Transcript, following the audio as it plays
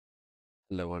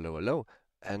Hello, hello, hello.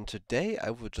 And today I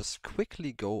will just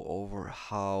quickly go over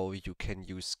how you can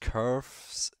use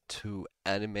curves to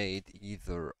animate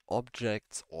either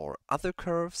objects or other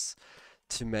curves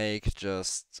to make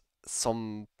just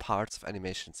some parts of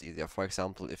animations easier. For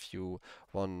example, if you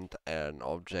want an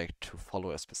object to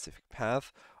follow a specific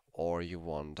path, or you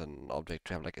want an object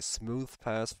to have like a smooth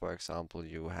path, for example,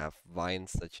 you have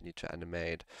vines that you need to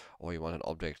animate, or you want an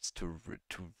object to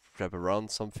wrap around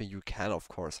something, you can of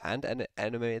course hand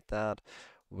animate that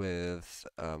with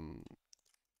an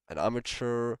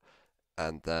armature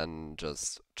and then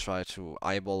just try to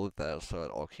eyeball it there so that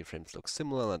all keyframes look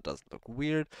similar and it doesn't look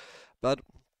weird. But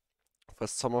for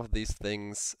some of these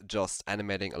things, just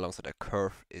animating alongside a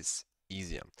curve is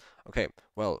easier. Okay,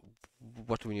 well,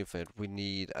 what do we need for it? We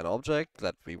need an object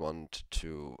that we want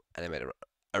to animate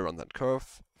around that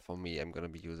curve. For me, I'm going to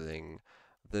be using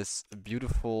this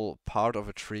beautiful part of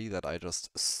a tree that I just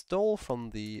stole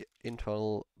from the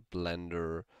internal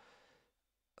Blender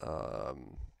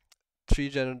um, tree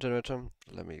generator.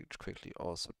 Let me quickly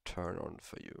also turn on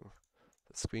for you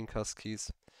the screencast keys.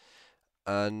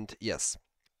 And yes,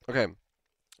 okay,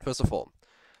 first of all,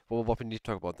 well, what we need to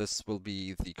talk about, this will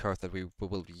be the curve that we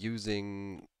will be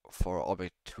using for our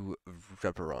object to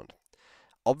wrap around.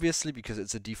 Obviously, because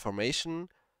it's a deformation,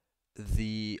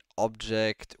 this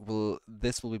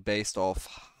will be based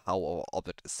off how our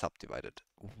object is subdivided.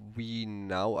 We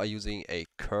now are using a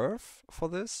curve for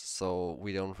this, so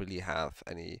we don't really have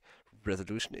any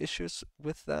resolution issues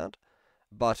with that.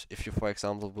 But if you, for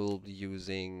example, will be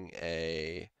using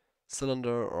a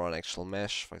cylinder or an actual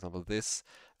mesh, for example, this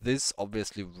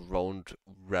obviously won't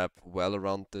wrap well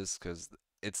around this because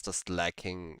it's just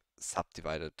lacking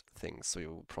subdivided things. So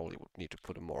you probably would need to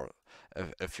put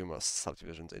a few more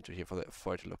subdivisions into here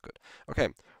for it to look good. Okay,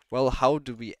 well, how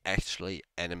do we actually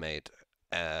animate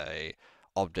a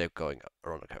object going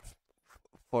around a curve?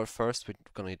 For first, we're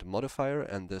gonna need a modifier,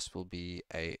 and this will be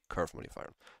a curve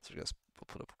modifier. So just we'll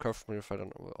put a curve modifier,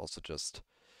 and we'll also just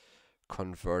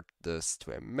convert this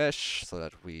to a mesh so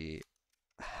that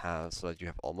you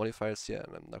have all modifiers here,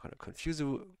 and I'm not gonna confuse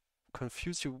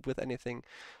you with anything.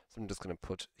 So I'm just gonna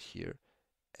put here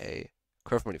a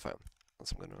curve modifier.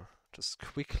 So I'm gonna just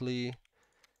quickly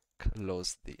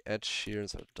close the edge here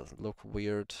so it doesn't look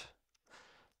weird.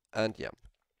 And yeah.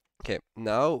 Okay,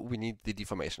 now we need the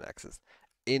deformation axis.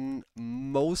 In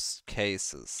most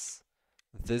cases,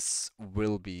 this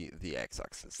will be the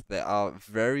x-axis. There are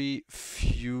very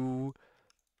few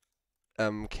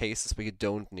cases where you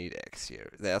don't need x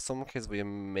here. There are some cases where you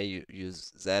may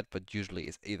use z, but usually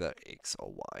it's either x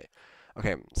or y.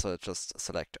 Okay, so just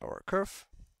select our curve,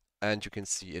 and you can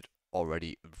see it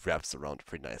already wraps around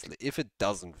pretty nicely. If it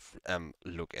doesn't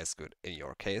look as good in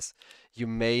your case, you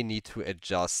may need to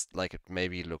adjust, like it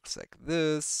maybe looks like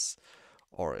this,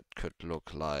 or it could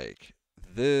look like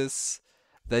this.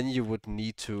 Then you would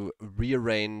need to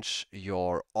rearrange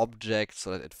your object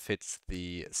so that it fits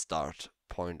the start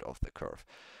point of the curve.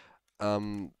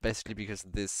 Basically because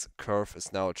this curve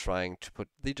is now trying to put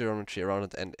the geometry around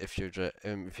it, and if your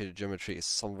geometry is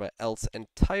somewhere else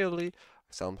entirely, for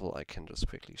example, I can just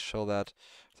quickly show that.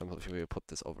 For example, if we put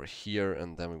this over here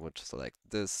and then we would select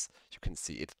this, you can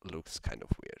see it looks kind of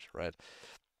weird, right?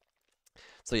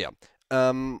 So yeah,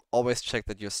 always check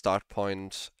that your start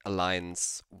point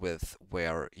aligns with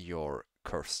where your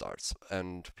curve starts.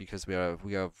 And because we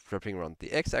are wrapping around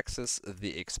the x-axis,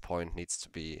 the x point needs to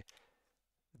be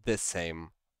the same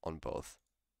on both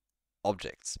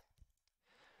objects.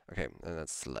 Okay, and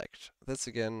let's select this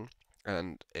again,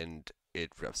 and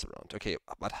it wraps around. Okay,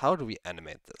 but how do we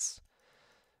animate this?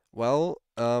 Well,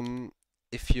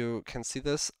 if you can see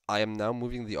this, I am now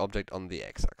moving the object on the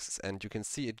x-axis, and you can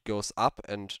see it goes up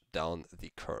and down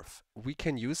the curve. We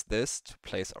can use this to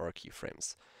place our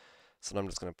keyframes. So now I'm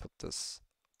just going to put this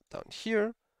down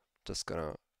here, just going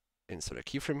to insert a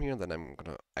keyframe here, then I'm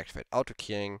going to activate auto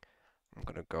keying. I'm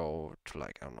going to go to,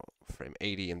 like, I don't know, frame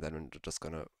 80, and then I'm just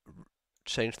going to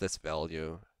change this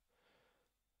value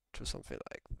to something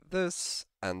like this,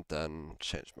 and then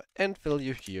change my end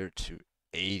value here to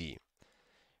 80.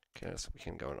 Okay, so we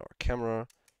can go in our camera,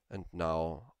 and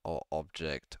now our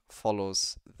object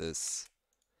follows this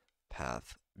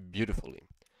path beautifully.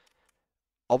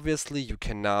 Obviously, you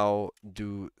can now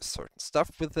do certain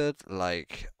stuff with it,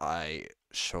 like I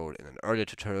showed in an earlier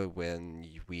tutorial when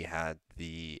we had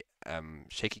the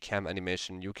shaky cam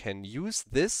animation. You can use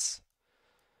this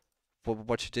for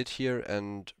what you did here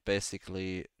and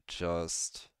basically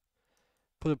just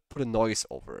put a noise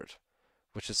over it,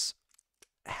 which is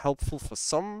helpful for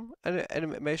some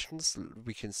animations.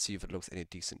 We can see if it looks any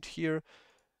decent here.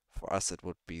 For us, it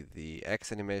would be the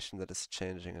X animation that is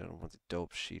changing. I don't want the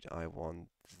dope sheet. I want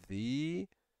the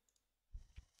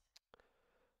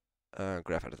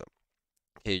graph editor.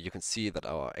 Here you can see that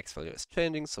our X value is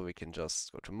changing, so we can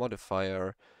just go to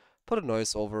modifier, put a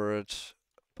noise over it,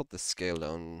 put the scale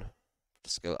down, the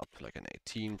scale up to like an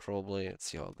 18 probably. Let's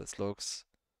see how this looks.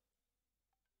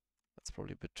 That's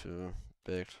probably a bit too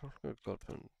big. Go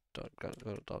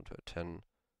down to a 10.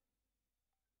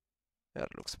 Yeah,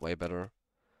 it looks way better.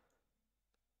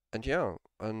 And yeah,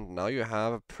 and now you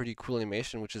have a pretty cool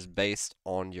animation which is based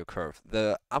on your curve.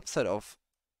 The upside of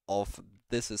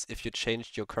this is if you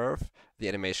changed your curve, the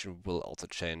animation will also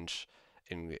change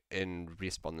in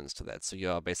respondence to that. So you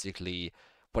are basically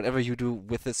whatever you do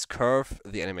with this curve,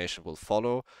 the animation will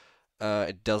follow.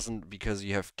 It doesn't because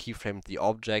you have keyframed the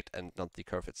object and not the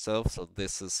curve itself. So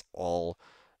this is all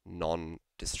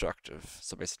non-destructive.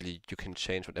 So basically you can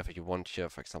change whatever you want here.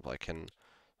 For example, I can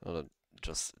uh,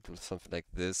 just do something like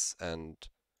this, and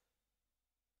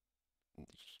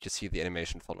you see the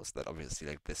animation follows that. Obviously,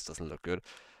 like this doesn't look good,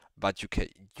 but you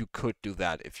could do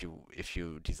that if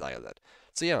you desire that.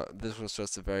 So yeah, this was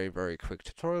just a very quick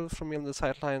tutorial from me on the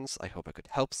sidelines. I hope I could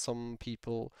help some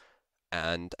people,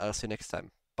 and I'll see you next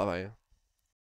time. Bye bye.